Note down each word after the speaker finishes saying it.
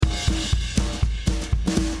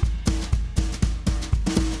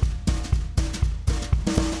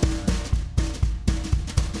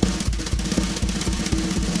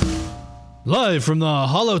Live from the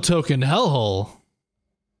Hollow Token hellhole.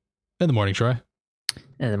 In the morning, Troy.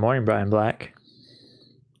 In the morning, Brian Black.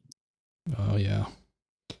 Oh, yeah.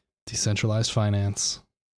 Decentralized finance.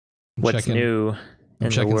 What's new I'm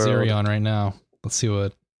checking Zerion right now. Let's see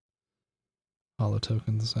what Hollow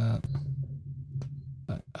Token's at.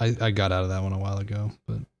 I got out of that one a while ago,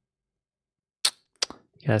 but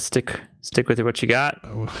yeah, stick with what you got.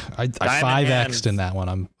 I 5x'd in that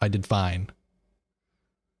one. I did fine.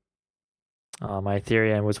 My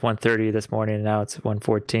Ethereum was 130 this morning, and now it's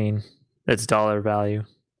 114. That's dollar value.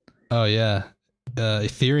 Oh yeah,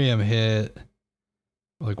 Ethereum hit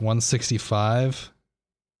like 165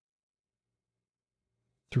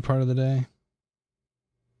 through part of the day.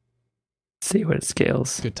 Let's see what it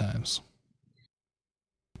scales. Good times.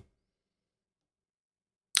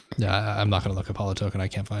 Yeah, I'm not going to look up Hollow Token. I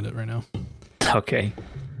can't find it right now. Okay.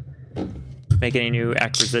 Make any new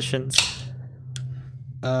acquisitions?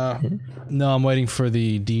 No, I'm waiting for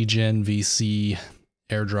the DGen VC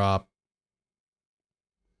airdrop.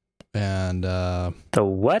 And the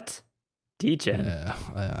what? DGen? Yeah,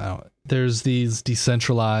 I don't. There's these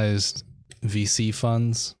decentralized VC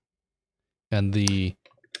funds, and the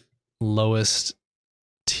lowest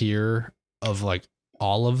tier of like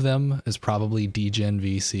all of them is probably DGen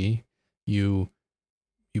VC. You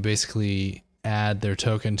basically add their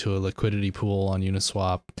token to a liquidity pool on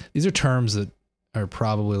Uniswap. These are terms that are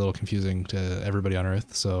probably a little confusing to everybody on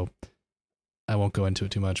Earth, so I won't go into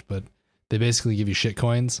it too much, but they basically give you shit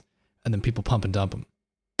coins and then people pump and dump them.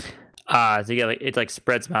 So you get it like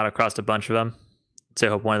spreads them out across a bunch of them. So I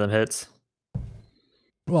hope one of them hits.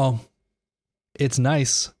 Well, it's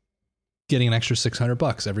nice getting an extra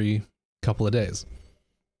 $600 every couple of days.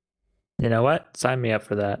 You know what? Sign me up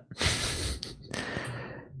for that.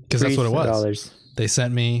 Because that's what it was. They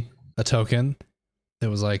sent me a token that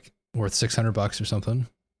was like worth $600 or something.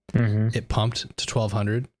 Mm-hmm. It pumped to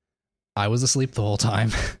 1,200. I was asleep the whole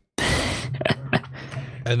time.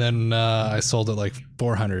 And then I sold it like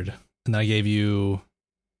 400. And then I gave you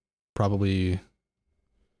probably,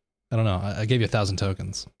 I don't know, I gave you 1,000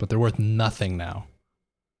 tokens, but they're worth nothing now.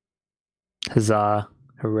 Huzzah.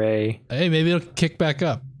 Hooray. Hey, maybe it'll kick back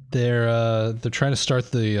up. They're trying to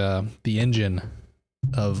start the engine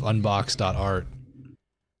of unbox.art.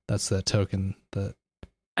 That's that token that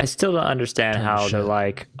I still don't understand how they're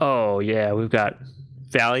like, oh yeah, we've got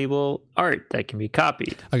valuable art that can be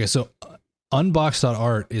copied. Okay, so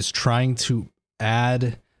unbox.art is trying to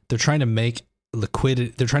add, they're trying to make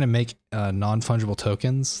liquid, they're trying to make non-fungible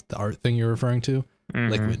tokens, the art thing you're referring to,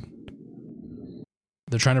 liquid.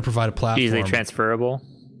 They're trying to provide a platform easily transferable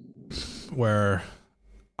where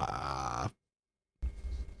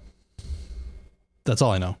that's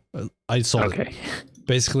all I know. I sold it.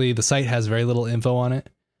 Basically, the site has very little info on it.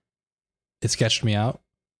 It sketched me out,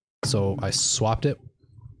 so I swapped it.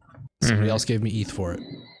 Somebody else gave me ETH for it,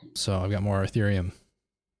 so I've got more Ethereum.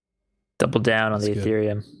 Double down on the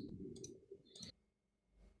Ethereum.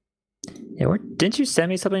 Yeah, didn't you send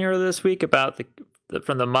me something earlier this week about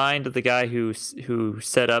from the mind of the guy who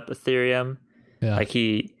set up Ethereum? Yeah, like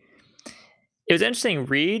it was an interesting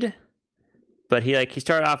read, but he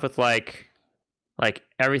started off with like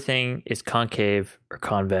everything is concave or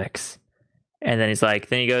convex, and then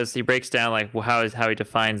he breaks down like how he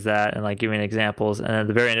defines that and like giving examples, and then at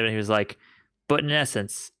the very end of it he was like, but in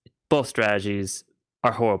essence both strategies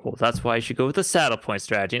are horrible, that's why you should go with the saddle point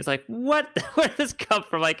strategy. And it's like, what? Where did this come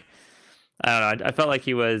from? Like, I don't know, I felt like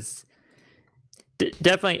he was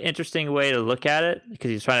definitely an interesting way to look at it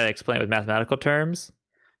because he's trying to explain it with mathematical terms,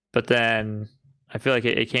 but then I feel like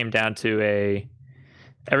it came down to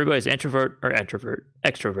everybody's introvert or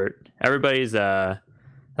extrovert. Everybody's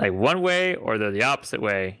like one way or they're the opposite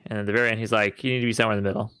way. And at the very end, he's like, you need to be somewhere in the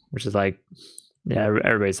middle, which is like, yeah,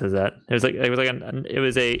 everybody says that. It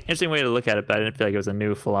was a interesting way to look at it, but I didn't feel like it was a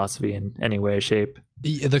new philosophy in any way or shape.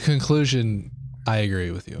 The conclusion, I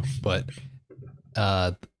agree with you, but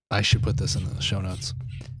I should put this in the show notes.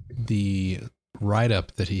 The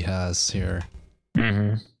write-up that he has here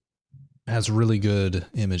has really good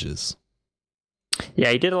images.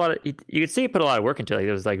 Yeah, he did a lot of. You could see he put a lot of work into it. Like,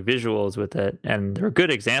 there was like visuals with it, and there were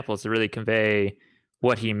good examples to really convey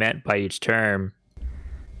what he meant by each term.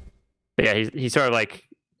 But yeah, he sort of like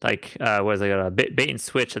was like a bait and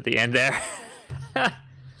switch at the end there.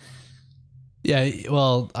 Yeah,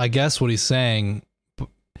 well, I guess what he's saying,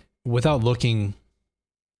 without looking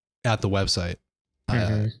at the website,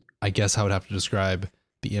 I guess I would have to describe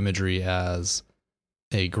the imagery as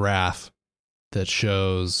a graph that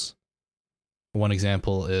shows. One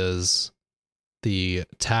example is the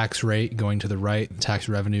tax rate going to the right, tax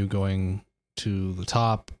revenue going to the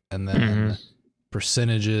top, and then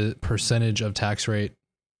percentage of tax rate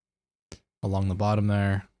along the bottom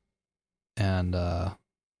there, and I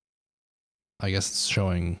guess it's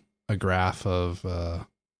showing a graph of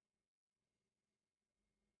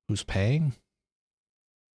who's paying.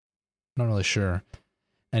 Not really sure.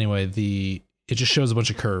 Anyway, it just shows a bunch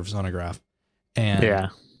of curves on a graph, and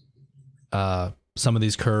some of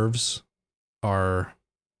these curves are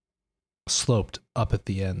sloped up at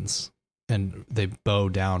the ends, and they bow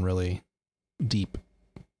down really deep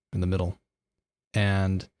in the middle.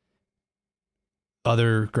 And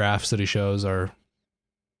other graphs that he shows are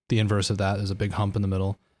the inverse of that. There's a big hump in the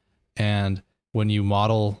middle, and when you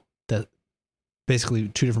model that, basically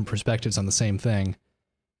two different perspectives on the same thing,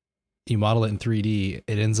 you model it in 3D,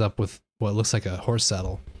 it ends up with what looks like a horse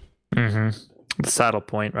saddle. The saddle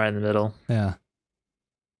point right in the middle. Yeah.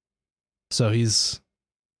 So I guess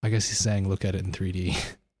he's saying, look at it in 3D.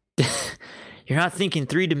 You're not thinking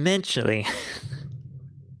three-dimensionally.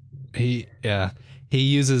 He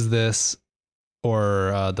uses this,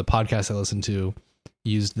 or the podcast I listened to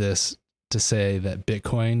used this to say that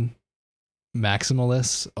Bitcoin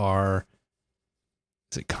maximalists are,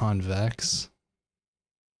 is it convex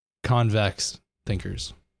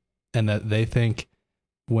thinkers, and that they think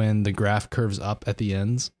when the graph curves up at the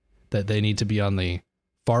ends that they need to be on the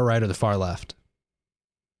far right or the far left.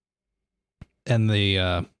 And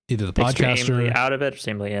the either the podcaster extremely out of it or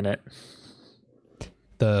extremely in it.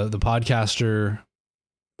 The podcaster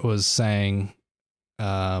was saying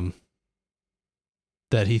that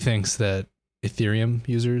he thinks that Ethereum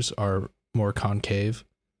users are more concave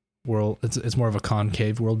world. It's more of a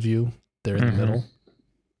concave worldview. They're in the middle,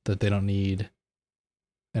 that they don't need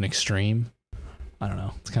an extreme. I don't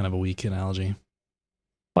know. It's kind of a weak analogy.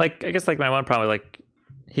 Like, I guess like my one problem, like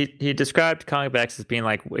he described convex as being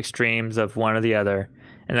like extremes of one or the other,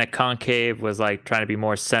 and that concave was like trying to be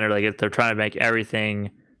more centered. Like they're trying to make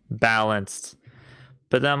everything balanced.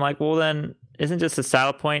 But then I'm like, well, then isn't just a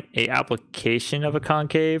saddle point a application of a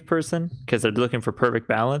concave person? Because they're looking for perfect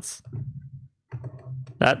balance.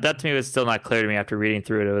 That to me was still not clear to me after reading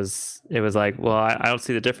through it. It was like, well, I don't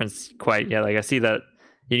see the difference quite yet. Like I see that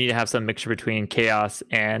you need to have some mixture between chaos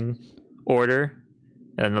and order.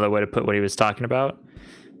 Another way to put what he was talking about.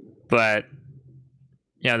 But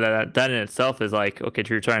you know, that in itself is like, okay,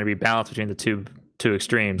 you're trying to be balanced between the two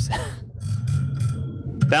extremes.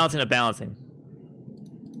 Balancing.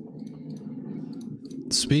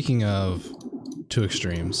 Speaking of two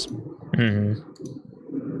extremes,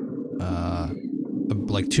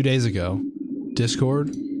 like 2 days ago,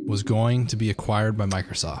 Discord was going to be acquired by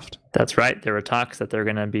Microsoft. That's right. There were talks that they're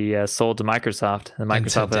going to be sold to Microsoft, and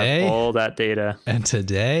Microsoft has all that data. And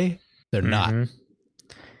today, they're not.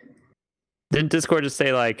 Didn't Discord just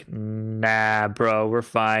say like, "Nah, bro, we're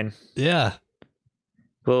fine. Yeah,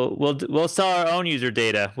 we'll sell our own user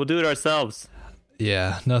data. We'll do it ourselves."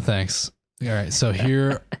 Yeah, no thanks. All right, so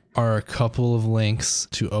here are a couple of links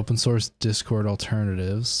to open source Discord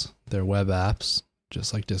alternatives. They're web apps,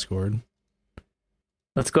 just like Discord.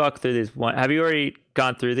 Let's go through these. Have you already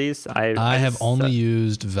gone through these? I have only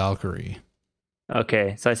used Valkyrie.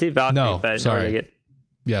 Okay, so I see Valkyrie. No, but I sorry.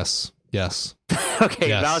 Yes. Okay,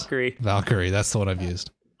 yes. Valkyrie. That's the one I've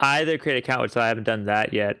used. I either create an account, so I haven't done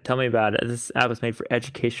that yet. Tell me about it. This app was made for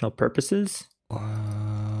educational purposes?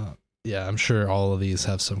 Yeah, I'm sure all of these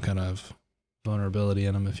have some kind of vulnerability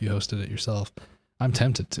in them if you hosted it yourself. I'm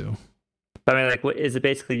tempted to. But I mean, like, what is it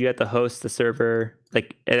basically? You have to host the server,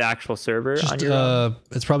 like an actual server on your own?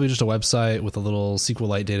 It's probably just a website with a little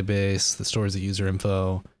SQLite database that stores the user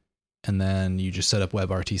info, and then you just set up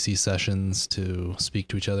WebRTC sessions to speak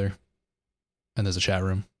to each other. And there's a chat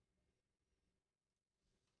room.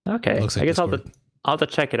 Okay, Looks like I guess Discord. I'll have to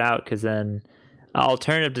check it out, because then an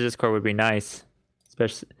alternative to Discord would be nice.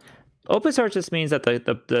 Especially open source just means that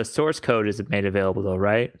the source code is made available, though,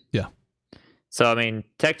 right? Yeah. So I mean,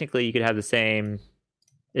 technically, you could have the same.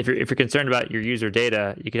 If you're concerned about your user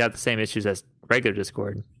data, you could have the same issues as regular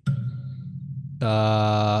Discord.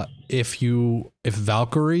 If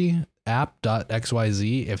Valkyrie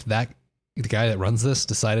app.xyz, if the guy that runs this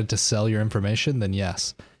decided to sell your information, then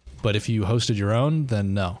yes. But if you hosted your own,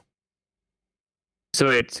 then no. So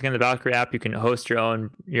it's in the Valkyrie app, you can host your own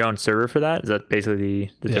server for that? Is that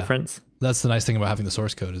basically the difference? That's the nice thing about having the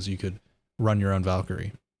source code, is you could run your own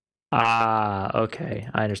Valkyrie. Ah, okay.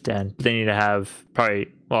 I understand. Then you need to have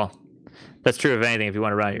that's true of anything. If you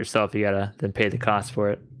want to run it yourself, you gotta then pay the cost for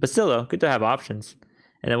it. But still, though, good to have options.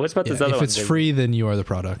 And then what's about this other one? If it's free, then you are the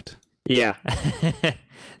product. Yeah.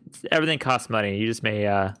 Everything costs money. You just may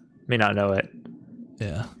not know it.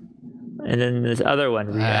 Yeah. And then this other one,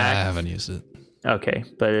 React. I haven't used it. Okay,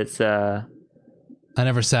 but it's I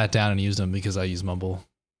never sat down and used them because I use Mumble.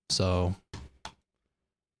 So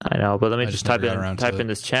I know, but let me I just just never type got around to in it.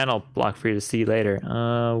 this channel block for you to see later.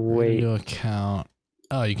 Wait. New account.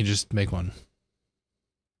 Oh, you can just make one.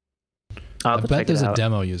 I'll I have to bet check there's it a out.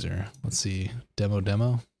 demo user. Let's see. Demo.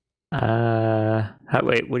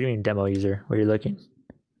 Wait, what do you mean demo user? Where are you looking?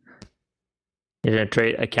 You're gonna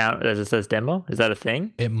create account that just says demo? Is that a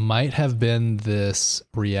thing? It might have been this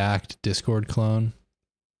React Discord clone.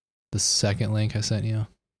 The second link I sent you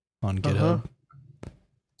on GitHub.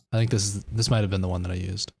 I think this might have been the one that I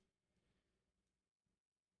used.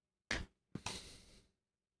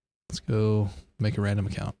 Let's go make a random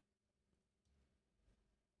account.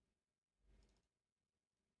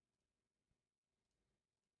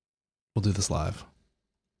 We'll do this live.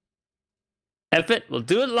 F it, we'll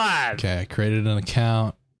do it live. Okay, I created an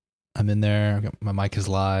account. I'm in there. My mic is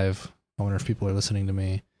live. I wonder if people are listening to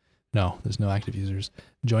me. No, there's no active users.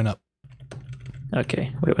 Join up.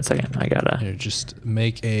 Okay, wait 1 second. I gotta. Here, just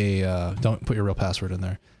make a, don't put your real password in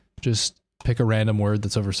there. Just pick a random word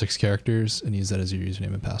that's over 6 characters and use that as your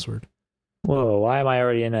username and password. Whoa, why am I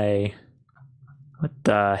already in a. What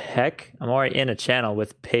the heck? I'm already in a channel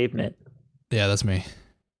with Pavement. Yeah, that's me.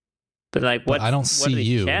 But like, what? I don't what see are these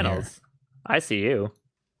you in channels? here. I see you.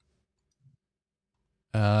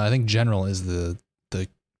 I think general is the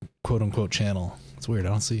quote unquote channel. It's weird. I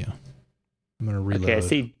don't see you. I'm going to reload. Okay, I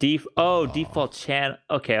see default channel.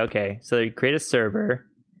 Okay. So you create a server.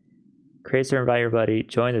 Create a server by your buddy.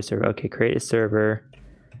 Join the server. Okay, create a server.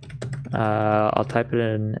 I'll type it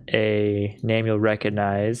in a name you'll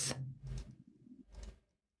recognize.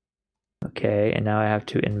 Okay, and now I have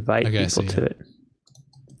to invite people to it.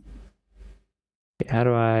 Okay, how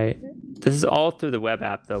do I... This is all through the web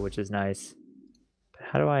app, though, which is nice. But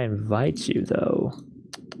how do I invite you, though?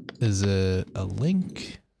 Is it a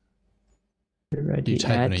link? Do you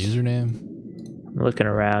type in a username? I'm looking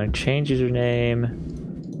around. Change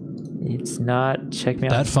username. It's not. Check me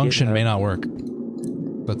out. That function may not work.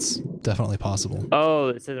 That's definitely possible. Oh,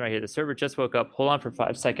 it says right here. The server just woke up. Hold on for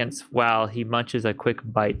 5 seconds while he munches a quick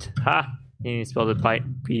bite. Ha! He spelled it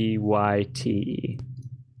bite. B-Y-T-E.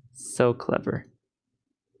 So clever.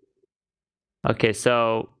 Okay,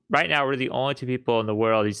 so right now we're the only 2 people in the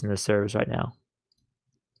world using the servers right now.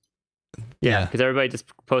 Yeah, because everybody just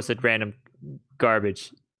posted random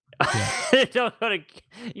garbage. Yeah. Don't go to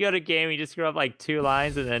you go to game, you just screw up like 2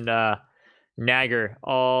 lines and then nagger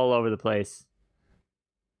all over the place.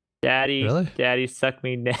 Daddy, suck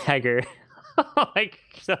me nagger. Like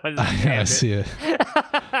someone's I see it.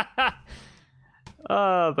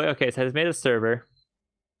 Oh, but okay, so I just made a server.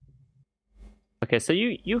 Okay, so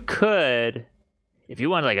you could, if you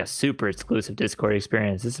want like a super exclusive Discord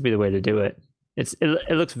experience, this would be the way to do it.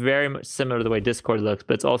 It looks very much similar to the way Discord looks,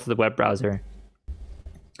 but it's also the web browser.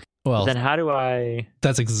 Well, then how do I...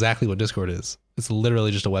 That's exactly what Discord is. It's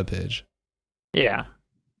literally just a web page. Yeah.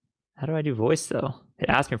 How do I do voice, though? It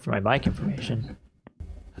asked me for my mic information.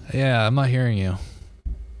 Yeah, I'm not hearing you.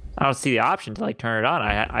 I don't see the option to like turn it on.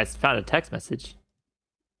 I found a text message.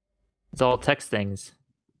 It's all text things.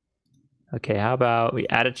 Okay, how about we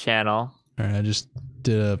add a channel? All right, I just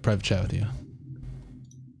did a private chat with you.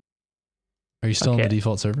 Are you still in the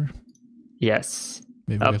default server? Yes.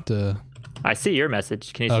 Maybe we have to... I see your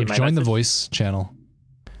message. Can you see my join message? the voice channel.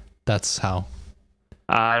 That's how.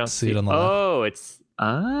 I don't see it on the left. it's...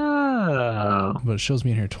 Oh. But it shows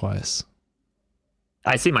me in here twice.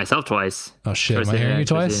 I see myself twice. Oh shit, am I hearing you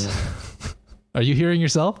twice? Are you hearing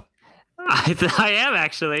yourself? I am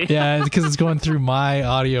actually. Yeah, because it's going through my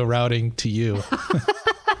audio routing to you.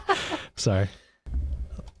 Sorry.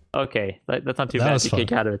 Okay, that's not too bad to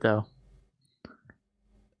kick out of it though.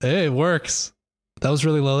 Hey, it works. That was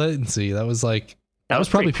really low latency. That was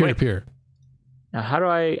probably peer to peer. Now, how do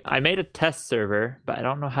I made a test server, but I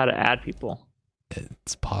don't know how to add people.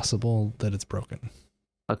 It's possible that it's broken.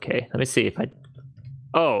 Okay, let me see if I...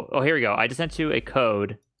 Oh, here we go. I just sent you a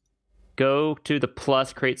code. Go to the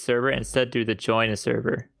plus create server and instead do the join a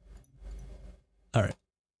server. All right.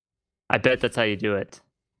 I bet that's how you do it.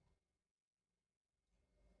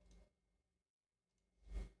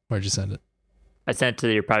 Where'd you send it? I sent it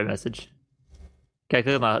to your private message. Okay,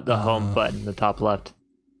 click on the home button in the top left.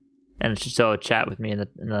 And it should show a chat with me in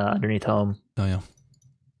the underneath home. Oh, yeah.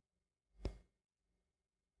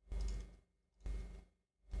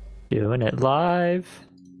 Doing it live.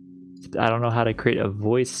 I don't know how to create a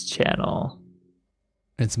voice channel.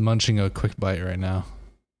 It's munching a quick bite right now.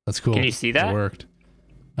 That's cool. Can you see that? It worked.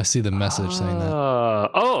 I see the message saying that.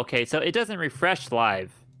 Oh, okay. So it doesn't refresh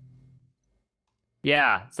live.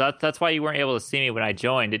 Yeah, so that's why you weren't able to see me when I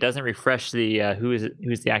joined. It doesn't refresh the who's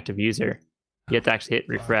the active user. You have to actually hit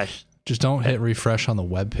refresh. Just don't hit refresh on the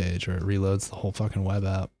web page or it reloads the whole fucking web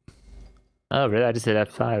app. Oh, really? I just hit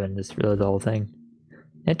F5 and just reload the whole thing.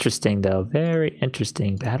 Interesting, though. Very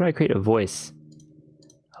interesting. But how do I create a voice?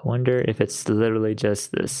 I wonder if it's literally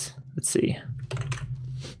just this. Let's see.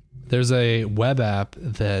 There's a web app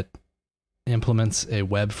that implements a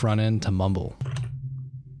web front end to Mumble.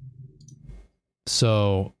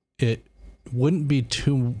 So it wouldn't be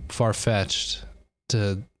too far-fetched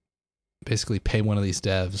to basically pay one of these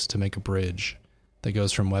devs to make a bridge that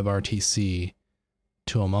goes from WebRTC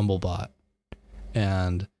to a Mumble bot.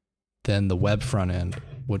 And then the web front end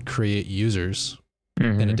would create users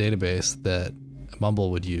in a database that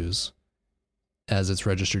Mumble would use as its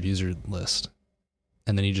registered user list.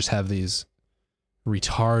 And then you just have these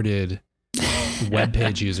retarded web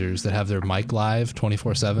page users that have their mic live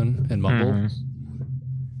 24/7 in Mumble.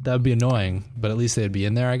 That would be annoying, but at least they'd be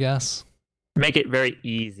in there, I guess. Make it very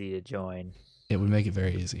easy to join. It would make it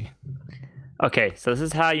very easy. Okay, so this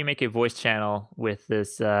is how you make a voice channel with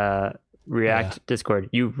this React Discord.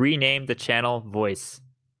 You rename the channel voice.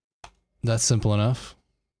 That's simple enough.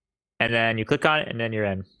 And then you click on it, and then you're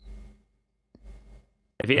in.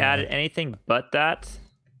 If you added anything but that...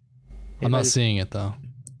 I'm not seeing it, though.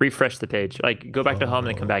 Refresh the page. Like, go back to home and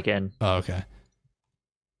then come back in. Oh, okay.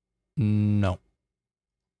 No.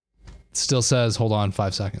 It still says, hold on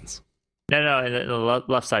 5 seconds. No, in the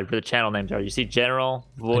left side where the channel names are. You see general,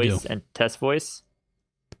 voice, and test voice?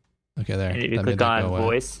 Okay, there. And if you click on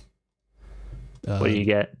voice, what do you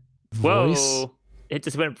get? Voice? Whoa! It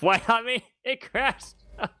just went white on me. It crashed.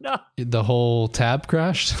 Oh, no. The whole tab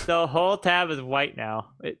crashed? The whole tab is white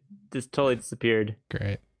now. It just totally disappeared.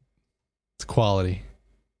 Great. It's quality.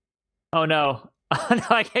 Oh, no. Oh, no,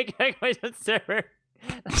 I can't connect my server.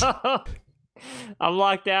 Oh, I'm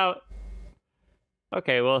locked out.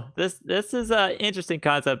 Okay, well, this is an interesting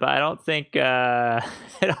concept, but I don't think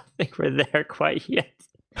we're there quite yet.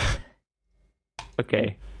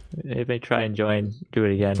 Okay, maybe try and do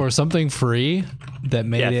it again. For something free that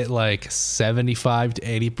made it like 75 to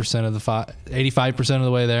 80% of the 85% of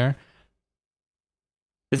the way there.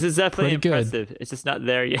 This is definitely impressive. Good. It's just not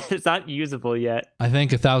there yet. It's not usable yet. I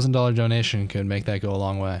think $1,000 donation could make that go a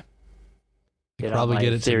long way. You probably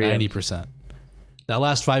get it to 90%. That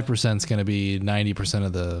last 5% is going to be 90%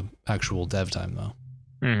 of the actual dev time, though.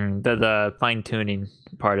 The fine tuning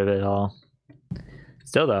part of it all.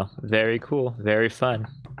 Still, though, very cool, very fun.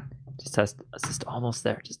 Just almost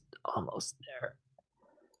there, just almost there.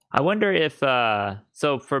 I wonder if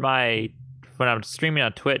so for when I'm streaming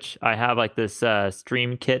on Twitch, I have like this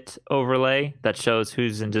stream kit overlay that shows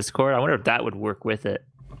who's in Discord. I wonder if that would work with it.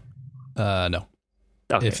 No.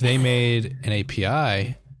 Okay. If they made an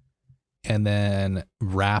API and then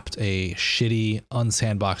wrapped a shitty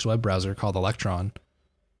unsandboxed web browser called Electron,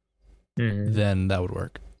 then that would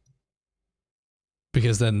work.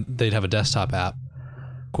 Because then they'd have a desktop app,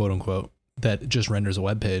 quote unquote, that just renders a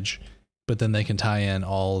web page, but then they can tie in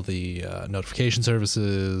all the notification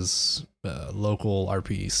services, local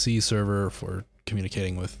RPC server for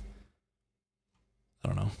communicating with, I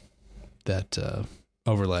don't know, that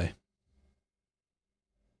overlay.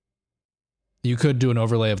 You could do an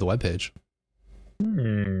overlay of the web page.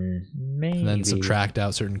 Maybe. And then subtract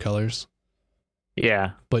out certain colors.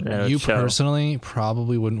 Yeah. But you personally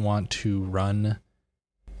probably wouldn't want to run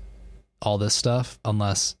all this stuff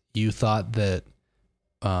unless you thought that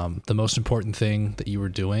the most important thing that you were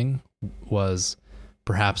doing was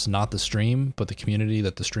perhaps not the stream, but the community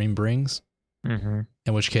that the stream brings. In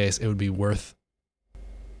which case, it would be worth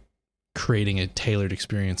creating a tailored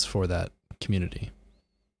experience for that community.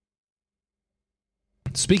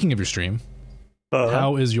 Speaking of your stream,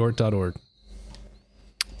 how is yort.org?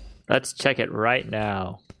 Let's check it right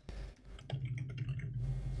now.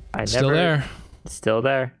 Still there. Still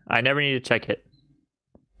there. I never need to check it.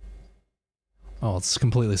 Oh, it's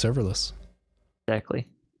completely serverless. Exactly.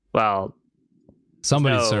 Well,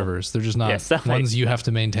 somebody's servers. They're just not ones you have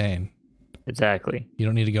to maintain. Exactly. You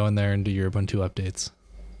don't need to go in there and do your Ubuntu updates.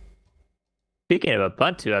 Speaking of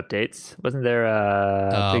Ubuntu updates, wasn't there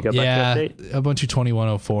a big Ubuntu update? Ubuntu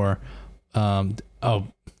 2104. A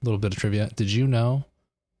little bit of trivia. Did you know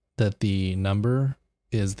that the number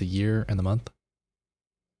is the year and the month?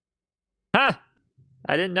 Huh!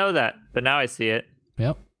 I didn't know that, but now I see it.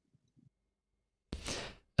 Yep.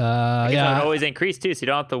 It would always increase too, so you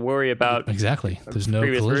don't have to worry about exactly. There's no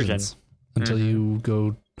collisions until you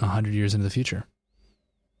go 100 years into the future.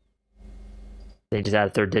 They just add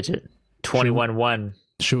a third digit. 21-1.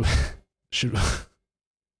 Should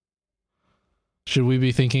we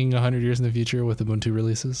be thinking 100 years in the future with Ubuntu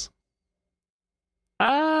releases?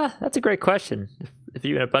 That's a great question. If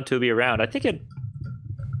even Ubuntu will be around, I think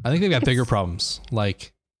I think they've got bigger problems,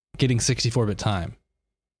 like getting 64-bit time.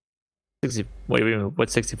 Wait,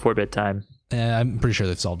 what's 64-bit time? And I'm pretty sure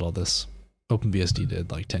they've solved all this. OpenBSD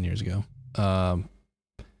did like 10 years ago.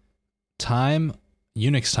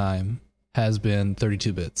 Unix time has been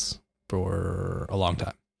 32 bits for a long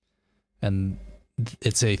time. And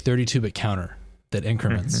it's a 32-bit counter that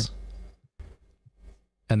increments. Mm-hmm.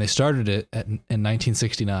 And they started it in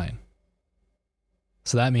 1969.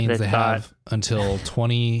 So that means they have until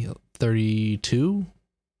 2032?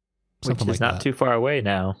 Something which is like not too far away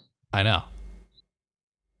now. I know.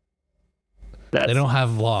 They don't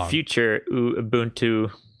have long. Future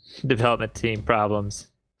Ubuntu development team problems.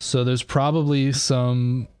 So there's probably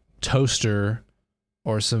some toaster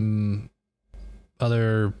or some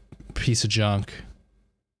other piece of junk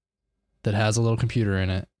that has a little computer in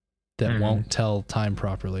it that won't tell time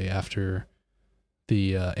properly after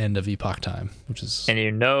the end of epoch time, which is... And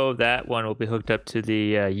that one will be hooked up to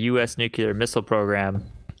the U.S. nuclear missile program,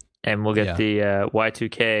 and we'll get the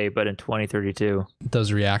Y2K, but in 2032.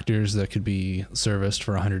 Those reactors that could be serviced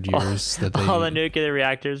for 100 years. All the nuclear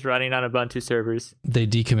reactors running on Ubuntu servers. They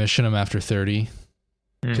decommission them after 30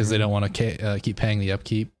 because they don't want to keep paying the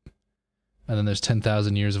upkeep. And then there's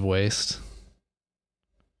 10,000 years of waste.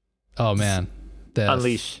 Oh, man.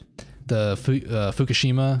 Unleash. The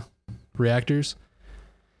Fukushima reactors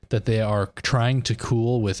that they are trying to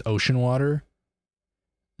cool with ocean water,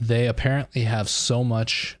 they apparently have so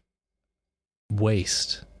much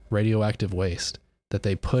waste, radioactive waste, that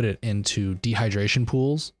they put it into dehydration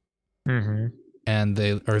pools and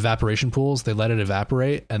or evaporation pools. They let it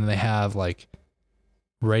evaporate, and they have like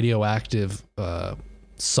radioactive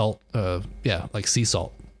salt, like sea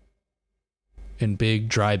salt in big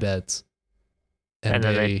dry beds. And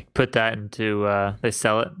then they put that into, they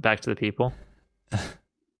sell it back to the people?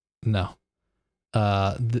 No.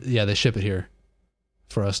 They ship it here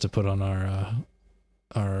for us to put on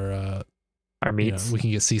our meats. We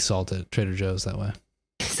can get sea salt at Trader Joe's that way.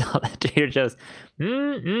 Salt at Trader Joe's.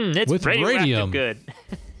 It's with radium. Good.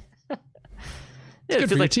 It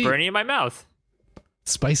feels like burning in my mouth.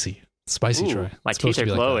 Spicy, Troy. My teeth are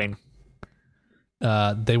glowing.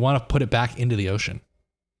 They want to put it back into the ocean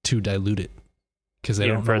to dilute it because they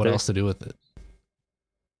don't know what else to do with it.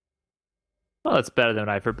 Well, that's better than what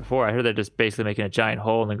I've heard before. I heard they're just basically making a giant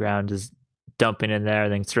hole in the ground, just dumping in there,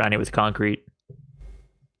 and then surrounding it with concrete.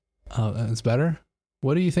 Oh, it's better?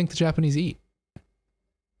 What do you think the Japanese eat?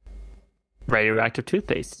 Radioactive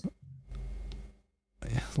toothpaste.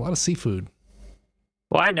 A lot of seafood.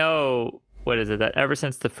 Well, I know, that ever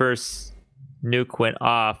since the first nuke went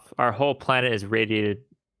off, our whole planet is radiated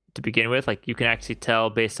to begin with. Like, you can actually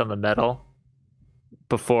tell based on the metal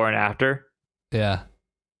before and after. Yeah.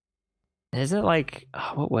 Isn't it like,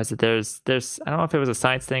 what was it? There's I don't know if it was a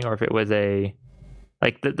science thing or if it was a,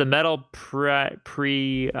 like the metal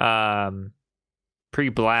pre-blast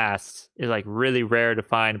is like really rare to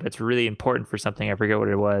find, but it's really important for something. I forget what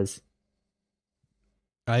it was.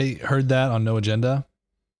 I heard that on No Agenda.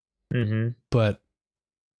 But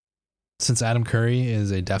since Adam Curry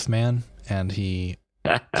is a deaf man and he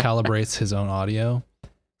calibrates his own audio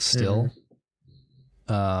still,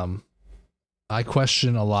 I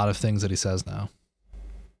question a lot of things that he says now.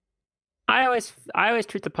 I always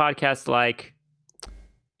treat the podcast like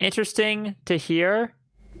interesting to hear,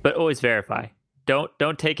 but always verify.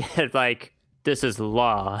 Don't take it like this is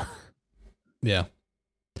law. Yeah.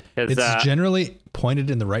 It's generally pointed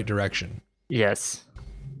in the right direction. Yes.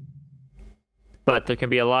 But there can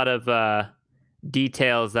be a lot of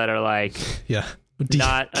details that are like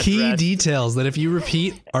not key addressed. Details that if you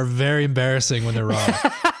repeat are very embarrassing when they're wrong.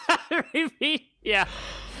 Repeat. Yeah.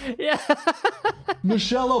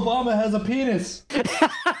 Michelle Obama has a penis.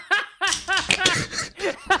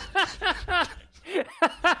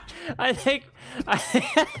 I think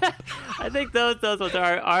those ones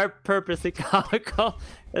are purposely comical.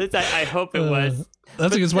 At least I hope it was.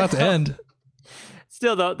 That's a good spot to end.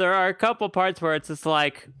 Still, though, there are a couple parts where it's just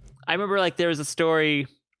like, I remember like there was a story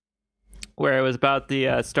where it was about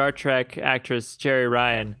the Star Trek actress Jeri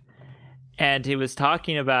Ryan, and he was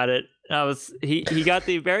talking about it. He got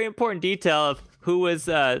the very important detail of who was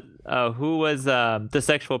the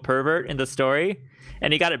sexual pervert in the story,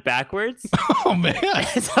 and he got it backwards. Oh man!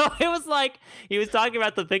 So it was like he was talking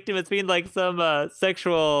about the victim as being like some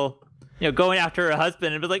sexual, going after her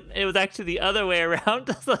husband, and it was actually the other way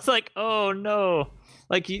around. So it's like, oh no,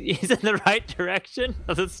 like he's in the right direction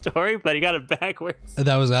of the story, but he got it backwards.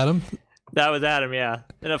 That was Adam. That was Adam, yeah,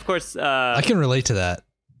 and of course, I can relate to that.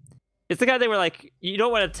 It's the guy they were like, you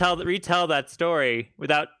don't want to retell that story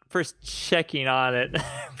without first checking on it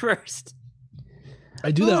first.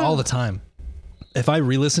 I do that all the time. if I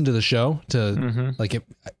re-listen to the show Mm-hmm. like it,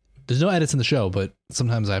 there's no edits in the show, but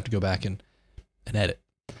sometimes I have to go back and edit.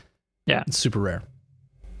 Yeah. It's super rare.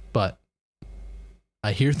 But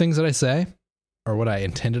I hear things that I say or what I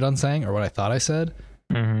intended on saying or what I thought I said,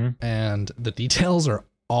 and the details are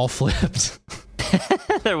all flipped.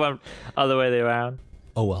 They're one other way around.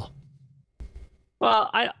 Oh well. Well,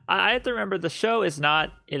 I have to remember the show is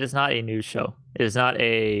not. It is not a news show. It is not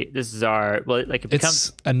a. This is our. Well, like it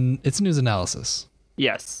becomes. It's news analysis.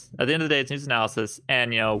 Yes. At the end of the day, it's news analysis,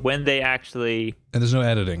 and when they actually. And there's no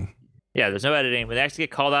editing. Yeah, there's no editing. When they actually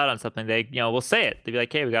get called out on something, they will say it. They'll be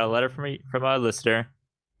like, "Hey, we got a letter from a listener.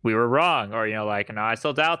 We were wrong," or like, "No, I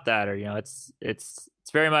still doubt that," or it's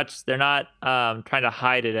very much they're not trying to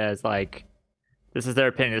hide it as like, this is their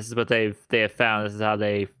opinion. This is what they have found. This is how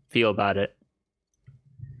they feel about it.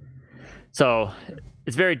 So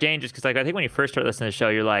it's very dangerous because, like, I think when you first start listening to the show,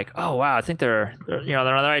 you're like, "Oh wow, I think they're on the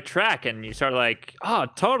right track," and you start like, "Oh,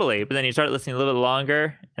 totally." But then you start listening a little bit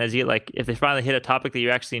longer, and as you get like, if they finally hit a topic that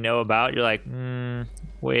you actually know about, you're like,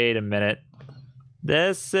 "Wait a minute,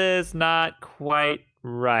 this is not quite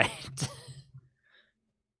right."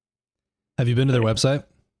 Have you been to their website?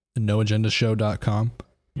 NoAgendaShow.com.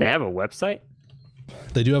 They have a website?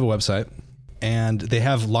 They do have a website, and they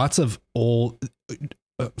have lots of old.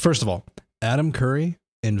 First of all, Adam Curry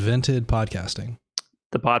invented podcasting.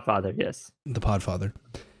 The Podfather, yes. The Podfather.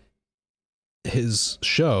 His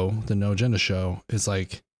show, the No Agenda Show, is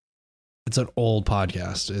like, it's an old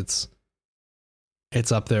podcast.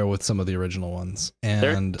 It's up there with some of the original ones.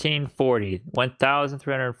 And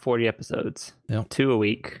 1,340 episodes. Yep. 2 a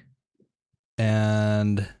week.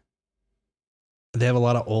 And they have a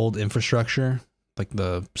lot of old infrastructure, like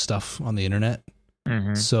the stuff on the internet.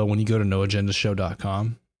 Mm-hmm. So when you go to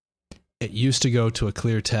noagendashow.com, it used to go to a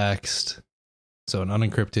clear text, so an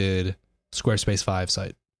unencrypted Squarespace 5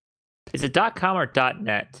 site. Is it .com or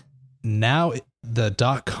 .net? Now the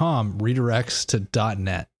 .com redirects to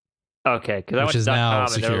 .net. Okay, because I went to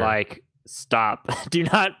 .com and they're like, "Stop! Do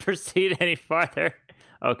not proceed any farther."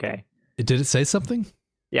 Okay. Did it say something?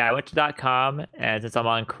 Yeah, I went to .com, and since I'm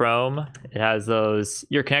on Chrome, it has those.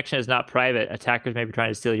 Your connection is not private. Attackers may be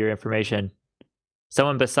trying to steal your information.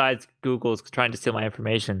 Someone besides Google is trying to steal my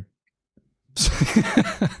information.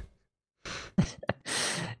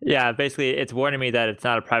 Yeah, basically, it's warning me that it's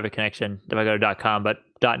not a private connection if I go to .com, but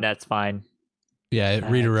 .net's fine. Yeah,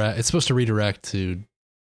 it's supposed to redirect to.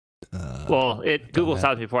 Google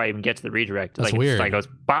stops me before I even get to the redirect. That's like, weird. It just, like, goes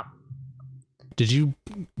bop. Did you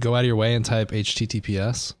go out of your way and type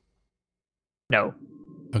HTTPS? No.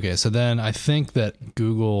 Okay, so then I think that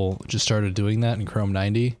Google just started doing that in Chrome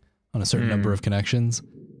 90 on a certain number of connections.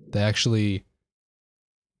 They actually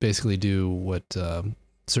basically do what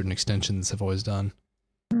certain extensions have always done.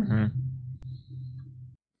 Mm-hmm.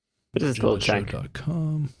 But this is a little check.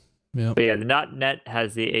 Yep. But yeah, the .net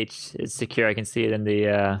has the H is secure. I can see it in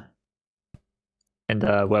the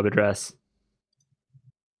web address.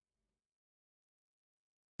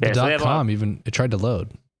 The Yeah, so .com even it tried to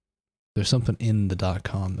load. There's something in the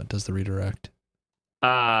 .com that does the redirect.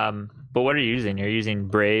 But what are you using? You're using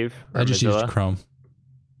Brave or I just Mozilla? used Chrome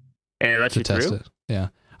And it lets to you test through? it. Yeah,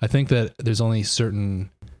 I think that there's only certain.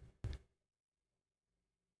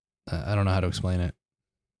 I don't know how to explain it.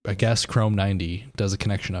 I guess Chrome 90 does a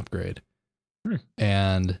connection upgrade,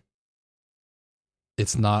 and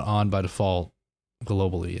it's not on by default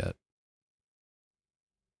globally yet.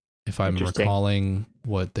 If I'm recalling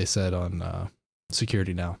what they said on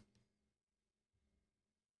Security Now.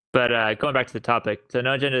 But going back to the topic, so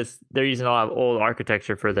No Agenda they're using a lot of old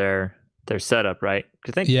architecture for their setup, right?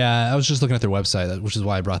 Yeah, I was just looking at their website, which is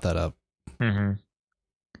why I brought that up. Mm-hmm.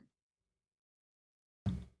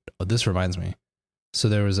 Oh, this reminds me. So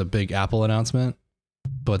there was a big Apple announcement,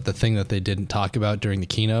 but the thing that they didn't talk about during the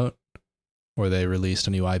keynote, where they released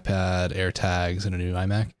a new iPad, AirTags, and a new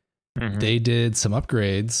iMac, they did some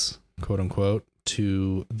upgrades, quote unquote,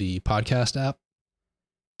 to the podcast app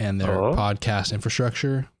and their podcast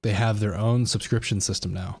infrastructure. They have their own subscription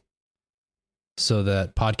system now, so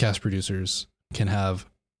that podcast producers can have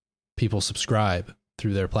people subscribe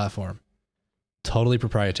through their platform. Totally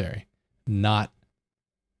proprietary, not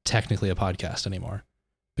technically a podcast anymore,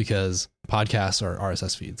 because podcasts are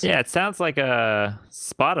RSS feeds. Yeah, it sounds like a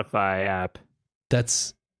Spotify app.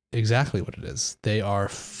 That's exactly what it is. They are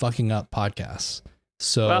fucking up podcasts.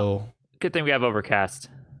 So good thing we have Overcast.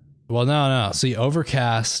 Well, no. See,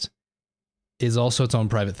 Overcast is also its own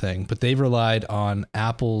private thing, but they've relied on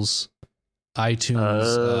Apple's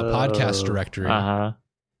iTunes podcast directory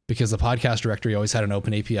because the podcast directory always had an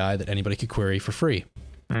open API that anybody could query for free.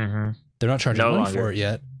 Mm-hmm. They're not charging money for it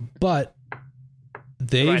yet, but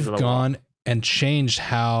they've gone and changed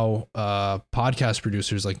how podcast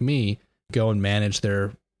producers like me go and manage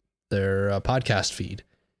their podcast feed.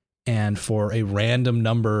 And for a random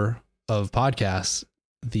number of podcasts,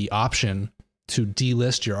 the option to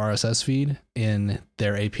delist your RSS feed in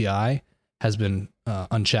their API has been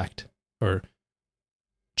unchecked or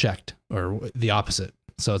checked, or the opposite.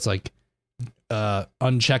 So it's like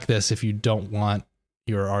uncheck this if you don't want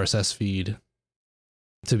your RSS feed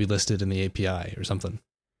to be listed in the API or something.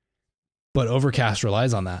 But Overcast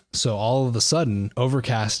relies on that. So all of a sudden,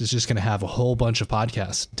 Overcast is just going to have a whole bunch of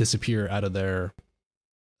podcasts disappear out of their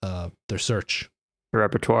search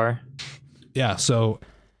repertoire. Yeah. So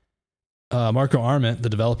Marco Arment, the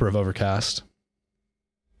developer of Overcast,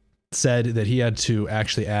 said that he had to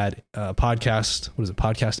actually add podcast. What is it?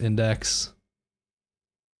 Podcast Index.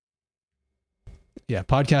 Yeah,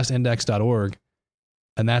 podcastindex.org.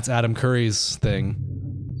 And that's Adam Curry's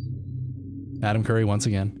thing. Adam Curry, once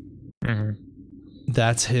again. Mm-hmm.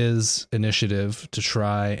 That's his initiative to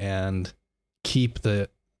try and keep the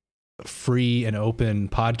free and open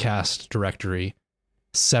podcast directory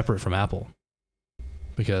separate from Apple.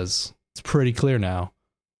 Because it's pretty clear now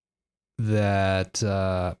that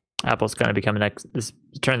Apple's going to become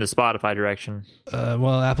turn the Spotify direction.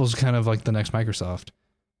 Well, Apple's kind of like the next Microsoft.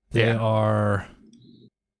 They are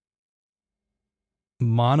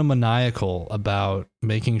monomaniacal about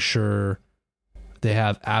making sure they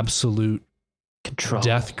have absolute control,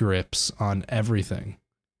 death grips on everything.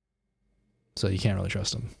 So you can't really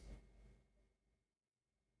trust them.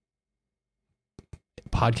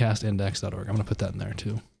 Podcastindex.org. I'm going to put that in there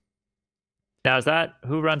too. Now, is that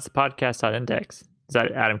who runs the podcast.index? Is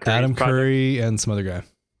that Adam Curry? Adam Curry and some other guy.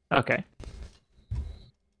 Okay.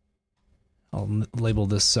 I'll label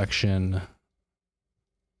this section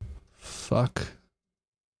 "Fuck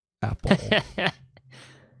Apple."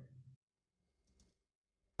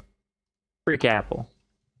 Frick Apple.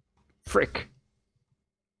 Frick.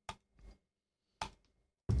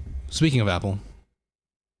 Speaking of Apple,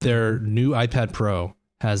 their new iPad Pro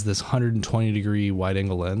has this 120-degree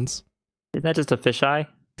wide-angle lens. Isn't that just a fisheye?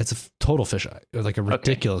 It's a total fisheye, like a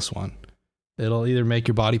ridiculous one. It'll either make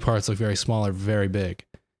your body parts look very small or very big.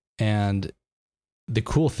 And the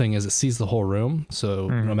cool thing is it sees the whole room, so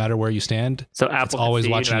no matter where you stand, so Apple it's always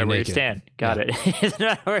watching no matter you where naked. you stand. Got it. It's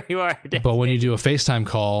not where you are. But when you do a FaceTime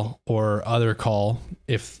call or other call,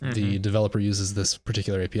 if the developer uses this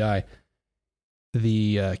particular API,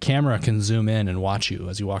 the camera can zoom in and watch you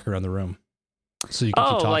as you walk around the room. So you can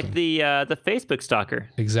keep talking. Like the Facebook stalker.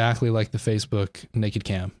 Exactly like the Facebook naked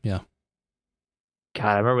cam. Yeah. God,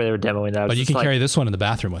 I remember they were demoing that. But you can carry this one in the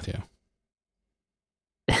bathroom with you.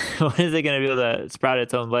 When is it going to be able to sprout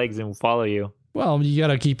its own legs and follow you? Well, you got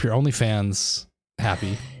to keep your OnlyFans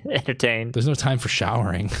happy. Entertained. There's no time for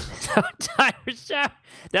showering. No time for shower.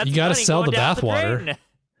 That's you got to sell the bathwater.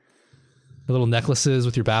 The little necklaces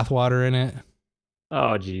with your bathwater in it.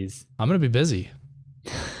 Oh, geez. I'm going to be busy.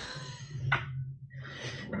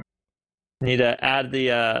 Need to add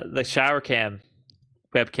the shower cam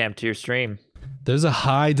webcam to your stream. There's a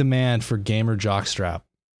high demand for gamer jockstrap.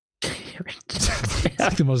 It's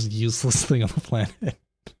like the most useless thing on the planet.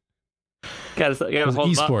 Gotta hold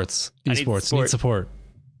esports. Esports need support.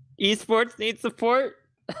 Esports need support?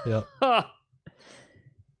 Yep.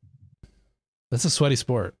 That's a sweaty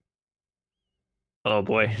sport. Oh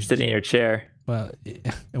boy, sitting in your chair. Well,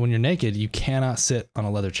 and when you're naked, you cannot sit on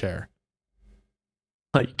a leather chair.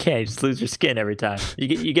 Oh, you can't. You just lose your skin every time.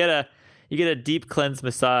 You get a deep cleanse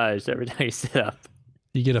massage every time you sit up.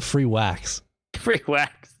 You get a free wax. Free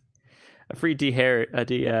wax. A free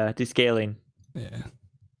descaling. Yeah.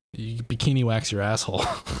 You bikini wax your asshole.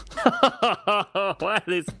 Why are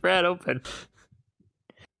they spread open?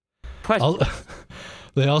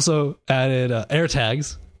 They also added air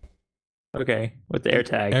tags. Okay, with the air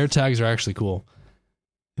tags. Air tags are actually cool.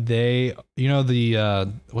 They,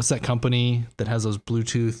 the what's that company that has those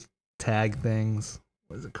Bluetooth tag things?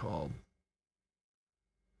 What is it called?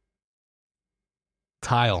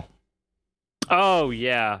 Tile. Oh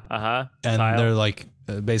yeah, And Tile. they're like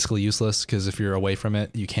basically useless because if you're away from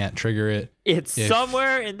it, you can't trigger it. It's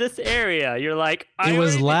somewhere in this area. You're like, it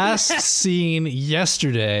was last seen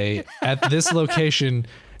yesterday at this location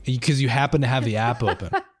because you happen to have the app open.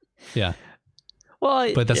 Yeah.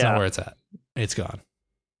 Well, but that's not where it's at. It's gone.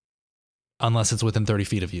 Unless it's within 30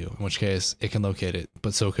 feet of you, in which case it can locate it,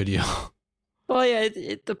 but so could you. Well, yeah.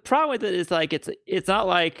 The problem with it is like it's not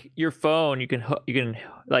like your phone. You can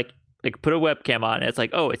like put a webcam on. And it's like,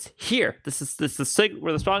 oh, it's here. This is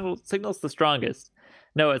where the signal's the strongest.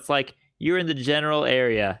 No, it's like you're in the general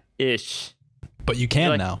area ish. But you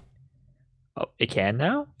can now. Oh, it can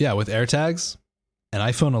now? Yeah, with AirTags. an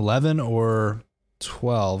iPhone 11 or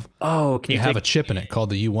 12, Oh, can you you have a chip in it called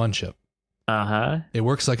the U1 chip. Uh-huh. It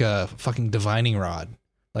works like a fucking divining rod.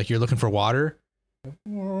 Like you're looking for water.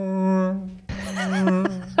 Boop,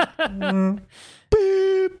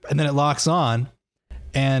 and then it locks on,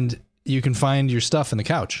 and you can find your stuff in the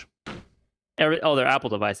couch. They're Apple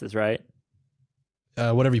devices, right?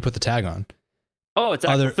 Whatever you put the tag on. Oh, it's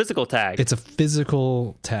a physical tag. It's a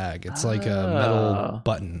physical tag. It's like a metal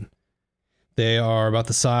button. They are about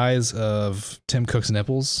the size of Tim Cook's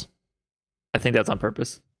nipples. I think that's on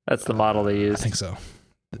purpose. That's the model they use. I think so.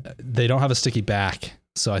 They don't have a sticky back,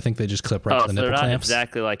 so I think they just clip right to the nipple they're not clamps.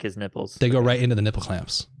 Exactly like his nipples. They go right into the nipple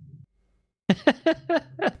clamps.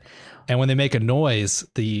 And when they make a noise,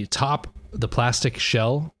 the plastic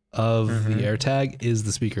shell of the AirTag is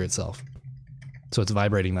the speaker itself. So it's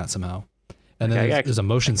vibrating that somehow. And then there's a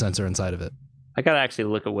motion sensor inside of it. I gotta actually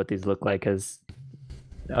look at what these look like, because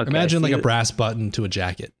imagine like a brass button to a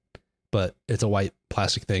jacket, but it's a white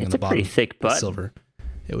plastic thing in the bottom. It's a pretty thick button. Silver.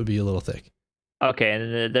 It would be a little thick. Okay,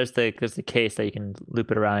 and then there's the case that you can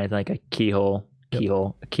loop it around like a keyhole,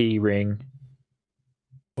 a key ring,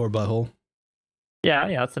 or butthole. Yeah,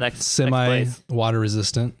 that's the next semi water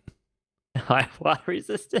resistant. Water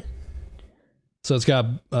resistant. So it's got,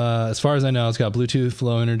 as far as I know, it's got Bluetooth,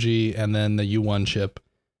 low energy, and then the U1 chip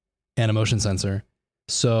and a motion sensor.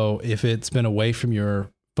 So if it's been away from your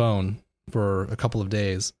phone for a couple of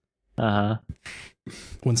days,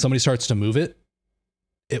 when somebody starts to move it,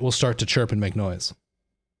 it will start to chirp and make noise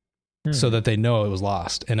so that they know it was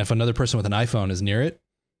lost. And if another person with an iPhone is near it,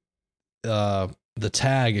 the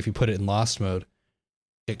tag, if you put it in lost mode,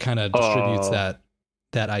 it kind of distributes that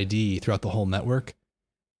ID throughout the whole network.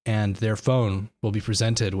 And their phone will be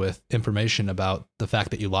presented with information about the fact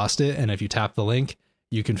that you lost it. And if you tap the link,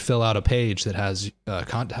 you can fill out a page that has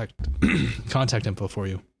contact info for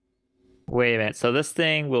you. Wait a minute. So this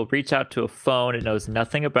thing will reach out to a phone it knows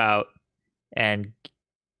nothing about and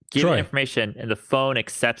give it information, and the phone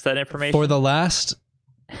accepts that information? For the last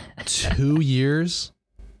 2 years,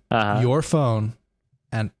 your phone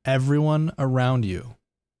and everyone around you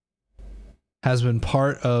has been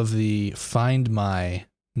part of the Find My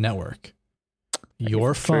network.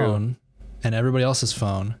 Your phone and everybody else's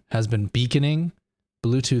phone has been beaconing,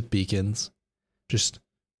 Bluetooth beacons, just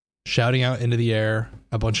shouting out into the air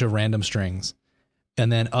a bunch of random strings.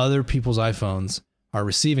 And then other people's iPhones are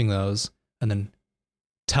receiving those and then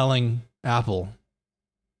telling Apple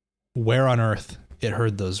where on earth it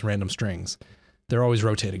heard those random strings. They're always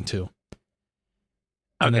rotating too.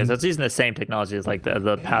 Okay, so it's using the same technology as like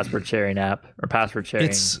the password sharing app or password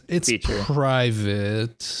sharing feature.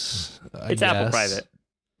 Private. It's Apple private.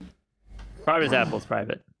 Private is Apple's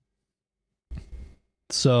private.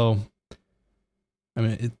 So, I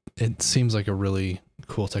mean, it seems like a really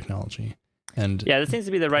cool technology. And yeah, this seems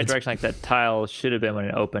to be the right direction, like that Tile should have been when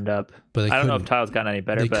it opened up. But I don't know if Tile's gotten any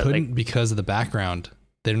better. They but couldn't because of the background.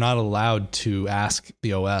 They're not allowed to ask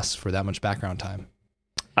the OS for that much background time.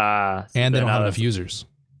 So and they don't have enough users.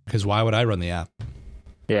 Because why would I run the app?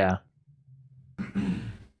 Yeah.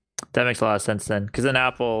 That makes a lot of sense then. Because then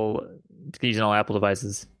Apple, using all Apple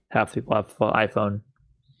devices, half the people have iPhone.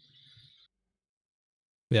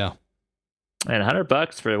 Yeah. And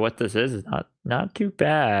 $100 for what this is not too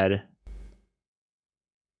bad.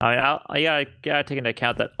 I mean, I gotta take into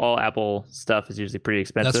account that all Apple stuff is usually pretty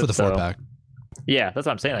expensive. That's for the 4-pack. Yeah, that's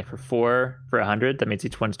what I'm saying. Like for $100, that means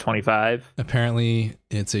each one's $25. Apparently,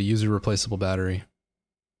 it's a user replaceable battery.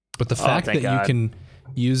 But the fact that you can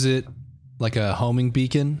use it like a homing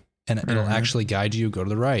beacon and it'll actually guide you, go to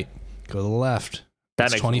the right, go to the left.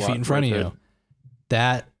 That's 20 feet in front of you.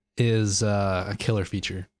 That is a killer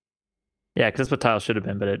feature. Yeah, because that's what Tile should have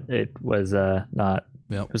been, but it was not.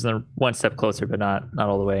 Yep. It was one step closer, but not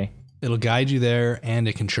all the way. It'll guide you there, and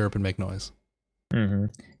it can chirp and make noise.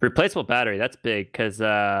 Replaceable battery, that's big, because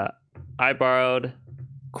I didn't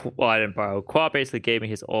borrow. Qual basically gave me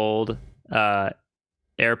his old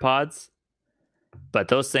AirPods, but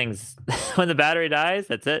those things, when the battery dies,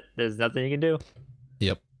 that's it. There's nothing you can do.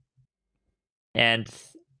 Yep. And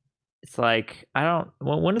it's like,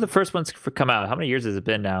 when did the first ones come out? How many years has it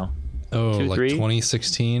been now? 2, like 3?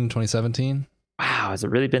 2016, 2017. Wow, has it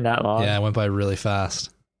really been that long? Yeah, it went by really fast.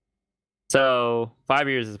 So 5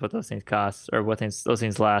 years is what those things cost, or those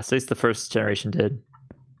things last. At least the first generation did.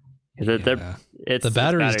 The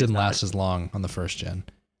batteries didn't last as long on the first gen.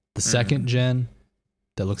 The second gen,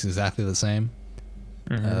 that looks exactly the same,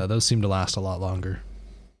 those seem to last a lot longer.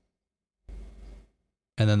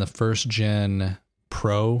 And then the first gen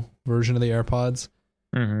Pro version of the AirPods,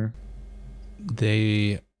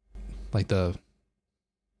 they, like the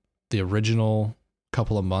original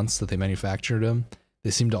couple of months that they manufactured them,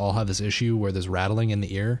 they seem to all have this issue where there's rattling in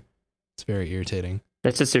the ear. It's very irritating.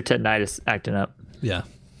 That's just your tinnitus acting up. Yeah.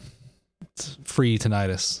 It's free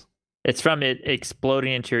tinnitus. It's from it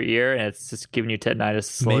exploding into your ear, and it's just giving you tinnitus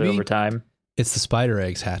slowly over time. It's the spider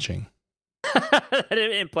eggs hatching. That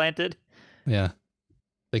it implanted. Yeah.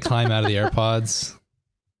 They climb out of the AirPods.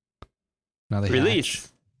 Now they release. Hatch.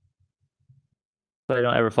 So you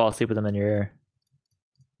don't ever fall asleep with them in your ear.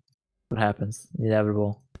 What happens?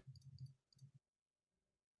 Inevitable.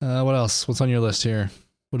 What else? What's on your list here?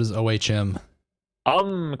 What is OHM?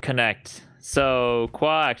 Connect. So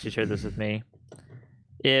Qua actually shared this with me.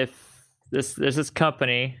 There's this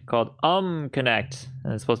company called Connect,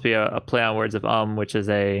 and it's supposed to be a play on words of which is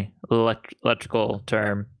a electrical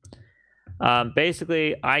term.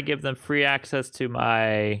 Basically, I give them free access to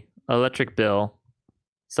my electric bill,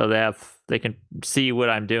 so they can see what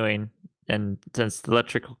I'm doing. And since the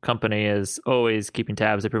electrical company is always keeping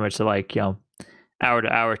tabs, they pretty much like hour to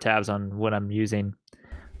hour tabs on what I'm using.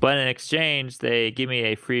 But in exchange, they give me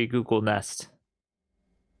a free Google Nest.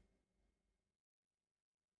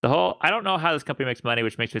 I don't know how this company makes money,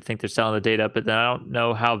 which makes me think they're selling the data, but then I don't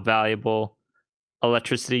know how valuable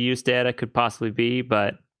electricity use data could possibly be.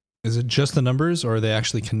 But is it just the numbers, or are they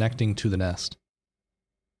actually connecting to the Nest?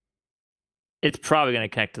 It's probably going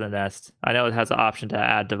to connect to the Nest. I know it has the option to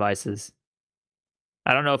add devices.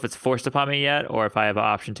 I don't know if it's forced upon me yet, or if I have an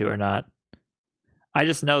option to or not. I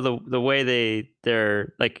just know the way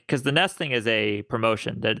they're like, because the Nest thing is a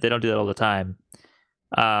promotion. They don't do that all the time.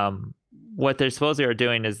 What they supposedly are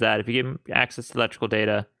doing is that if you give them access to electrical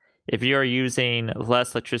data, if you're using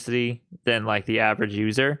less electricity than like the average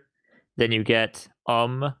user, then you get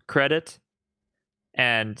credit,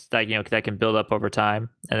 and that can build up over time,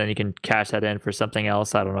 and then you can cash that in for something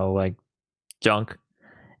else. I don't know, like junk.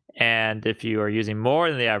 And if you are using more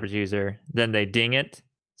than the average user, then they ding it.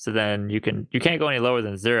 So then you can't go any lower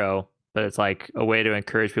than 0, but it's like a way to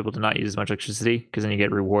encourage people to not use as much electricity, because then you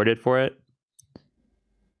get rewarded for it.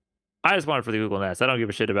 I just want it for the Google Nest. I don't give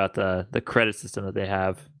a shit about the credit system that they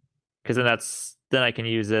have, because then I can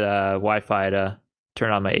use Wi-Fi to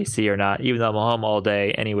turn on my AC or not, even though I'm home all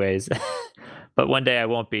day anyways. But one day I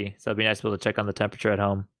won't be, so it'd be nice to be able to check on the temperature at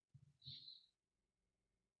home.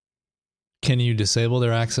 Can you disable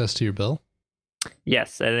their access to your bill?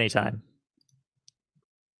 Yes, at any time.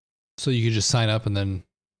 So you could just sign up and then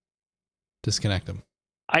disconnect them.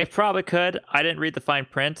 I probably could. I didn't read the fine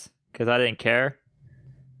print because I didn't care.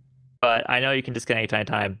 But I know you can disconnect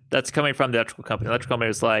anytime. That's coming from the electrical company. The electrical company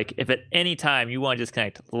was like, if at any time you want to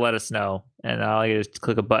disconnect, let us know. And all you do is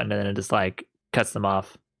click a button, and then it just like cuts them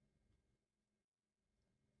off.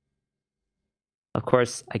 Of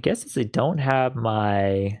course, I guess they don't have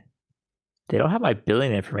my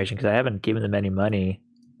billing information, because I haven't given them any money.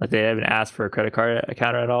 Like, they haven't asked for a credit card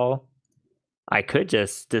account at all. I could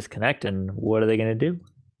just disconnect, and what are they going to do?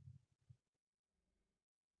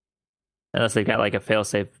 Unless they've got like a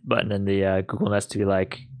failsafe button in the Google Nest to be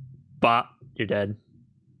like, bop, you're dead.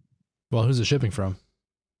 Well, who's it shipping from?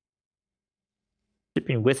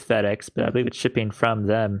 Shipping with FedEx, but I believe it's shipping from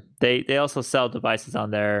them. They also sell devices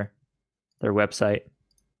on their website.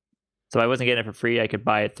 So if I wasn't getting it for free, I could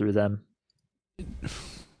buy it through them.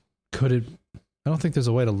 Could it? I don't think there's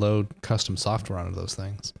a way to load custom software onto those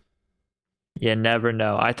things. You never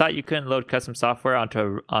know. I thought you couldn't load custom software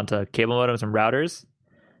onto cable modems and routers,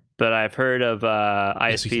 but I've heard of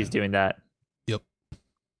ISPs doing that. Yep.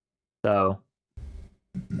 So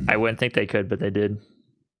I wouldn't think they could, but they did.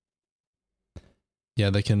 Yeah,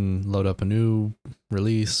 they can load up a new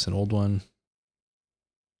release, an old one.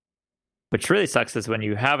 Which really sucks is when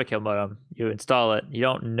you have a cable modem, you install it, you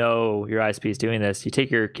don't know your ISP is doing this. You take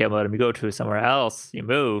your cable modem, you go to somewhere else, you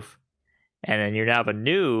move, and then you now have a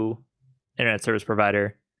new internet service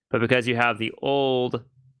provider. But because you have the old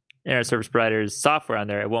internet service provider's software on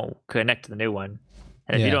there, it won't connect to the new one.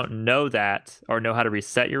 And if you don't know that or know how to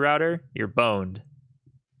reset your router, you're boned.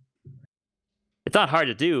 It's not hard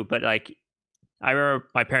to do, but like, I remember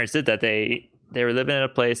my parents did that. They were living in a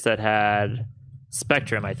place that had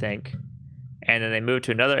Spectrum, I think. And then they moved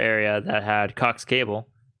to another area that had Cox cable,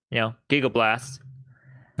 Gigablast.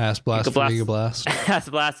 Ass blast for Gigablast. Ass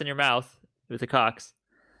blast in your mouth with the Cox.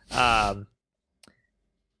 And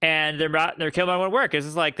their cable wouldn't work. It's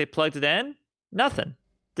just like they plugged it in, nothing.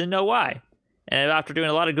 Didn't know why. And after doing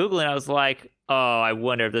a lot of Googling, I was like, oh, I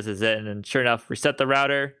wonder if this is it. And then sure enough, reset the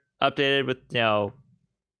router, updated with,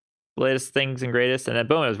 latest things and greatest. And then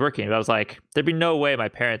boom, it was working. But I was like, there'd be no way my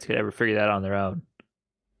parents could ever figure that out on their own.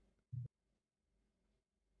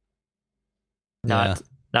 Not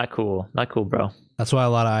Not cool. Not cool, bro. That's why a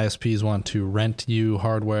lot of ISPs want to rent you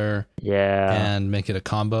hardware Yeah. and make it a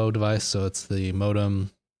combo device. So it's the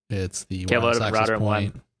modem, it's the Cable wireless modem, access router in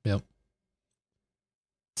point. one. Yep.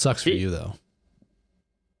 Sucks for you though.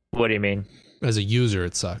 What do you mean? As a user,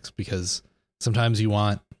 it sucks because sometimes you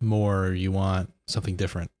want more, or you want something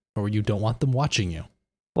different, or you don't want them watching you.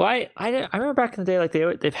 Well, I remember back in the day, like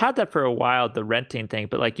they've had that for a while, the renting thing,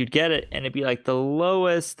 but like you'd get it and it'd be like the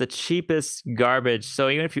lowest, the cheapest garbage. So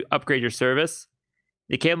even if you upgrade your service,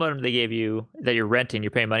 the cable modem they gave you that you're renting,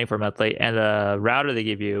 you're paying money for monthly, and the router they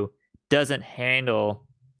give you doesn't handle.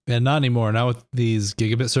 And not anymore. Now with these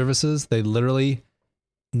gigabit services, they literally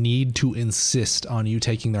need to insist on you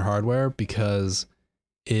taking their hardware because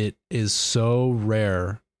it is so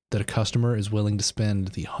rare that a customer is willing to spend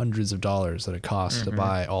the hundreds of dollars that it costs to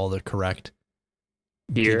buy all the correct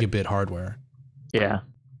gigabit hardware. Yeah.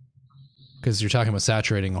 Because you're talking about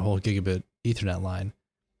saturating a whole gigabit Ethernet line.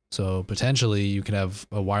 So potentially you can have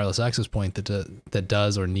a wireless access point that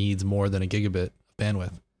does or needs more than a gigabit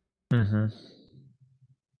bandwidth. Mm-hmm.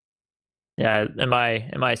 Yeah, in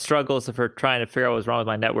my struggles for trying to figure out what's wrong with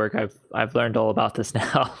my network, I've learned all about this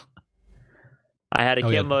now. I had a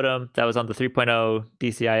cable modem that was on the 3.0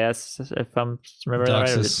 DCIS, if I'm remembering right.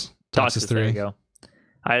 DOCSIS 3. There you go.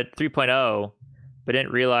 I had 3.0, but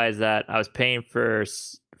didn't realize that I was paying for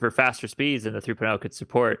faster speeds than the 3.0 could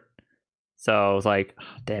support. So I was like,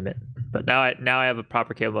 oh, damn it. But now I have a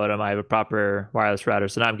proper cable modem. I have a proper wireless router.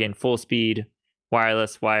 So now I'm getting full speed,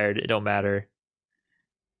 wireless, wired. It don't matter.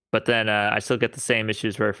 But then I still get the same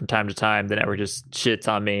issues where from time to time the network just shits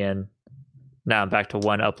on me, and now I'm back to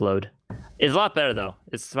one upload. It's a lot better though.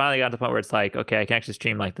 It's finally gotten to the point where it's like, okay, I can actually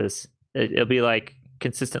stream like this. It'll be like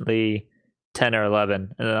consistently 10 or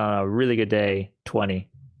 11, and then on a really good day, 20.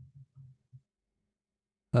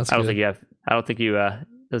 That's I don't think you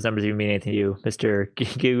those numbers even mean anything to you, Mr.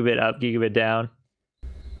 Gigabit up, gigabit down.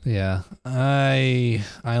 Yeah, I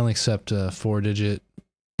only accept 4-digit.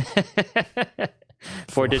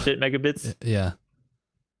 4-digit megabits. Yeah,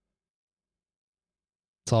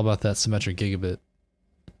 it's all about that symmetric gigabit.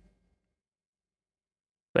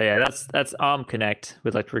 But yeah, that's Connect.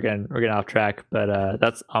 With like we're getting off track, but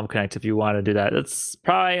that's Connect if you want to do that. It's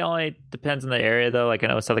probably only depends on the area though. Like I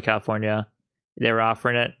know Southern California, they were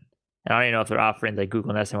offering it. And I don't even know if they're offering the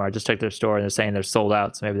Google Nest anymore. I just checked their store and they're saying they're sold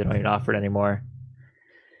out, so maybe they don't even offer it anymore.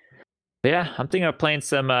 But yeah, I'm thinking of playing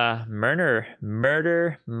some murder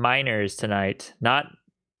miners tonight. Not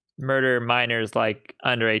murder miners like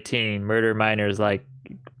under 18, murder miners like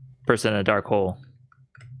person in a dark hole.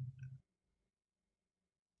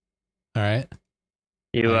 All right.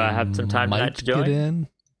 You have some time tonight to join? Get in.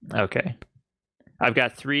 Okay. I've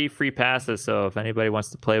got 3 free passes, so if anybody wants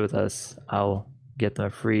to play with us, I'll get them a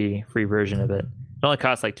free version of it. It only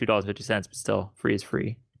costs like $2.50, but still, free is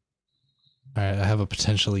free. All right, I have a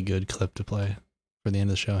potentially good clip to play for the end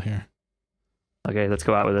of the show here. Okay, let's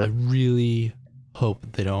go out with it. I really hope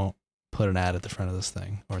they don't put an ad at the front of this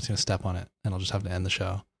thing, or it's going to step on it, and I'll just have to end the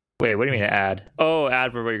show. Wait, what do you mean an ad? Oh,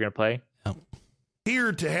 ad for what you're going to play? Yep.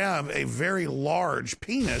 Appeared to have a very large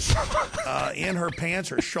penis in her pants.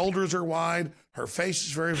 Her shoulders are wide. Her face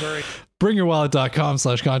is very, very...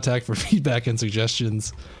 BringYourWallet.com/contact for feedback and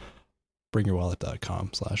suggestions.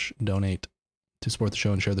 BringYourWallet.com/donate to support the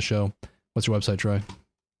show and share the show. What's your website, Troy?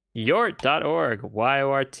 Yort.org,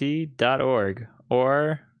 YORT.org,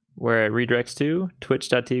 or where it redirects to,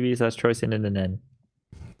 twitch.tv/TroySNNN.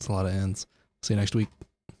 It's a lot of ends. See you next week.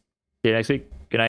 See you next week.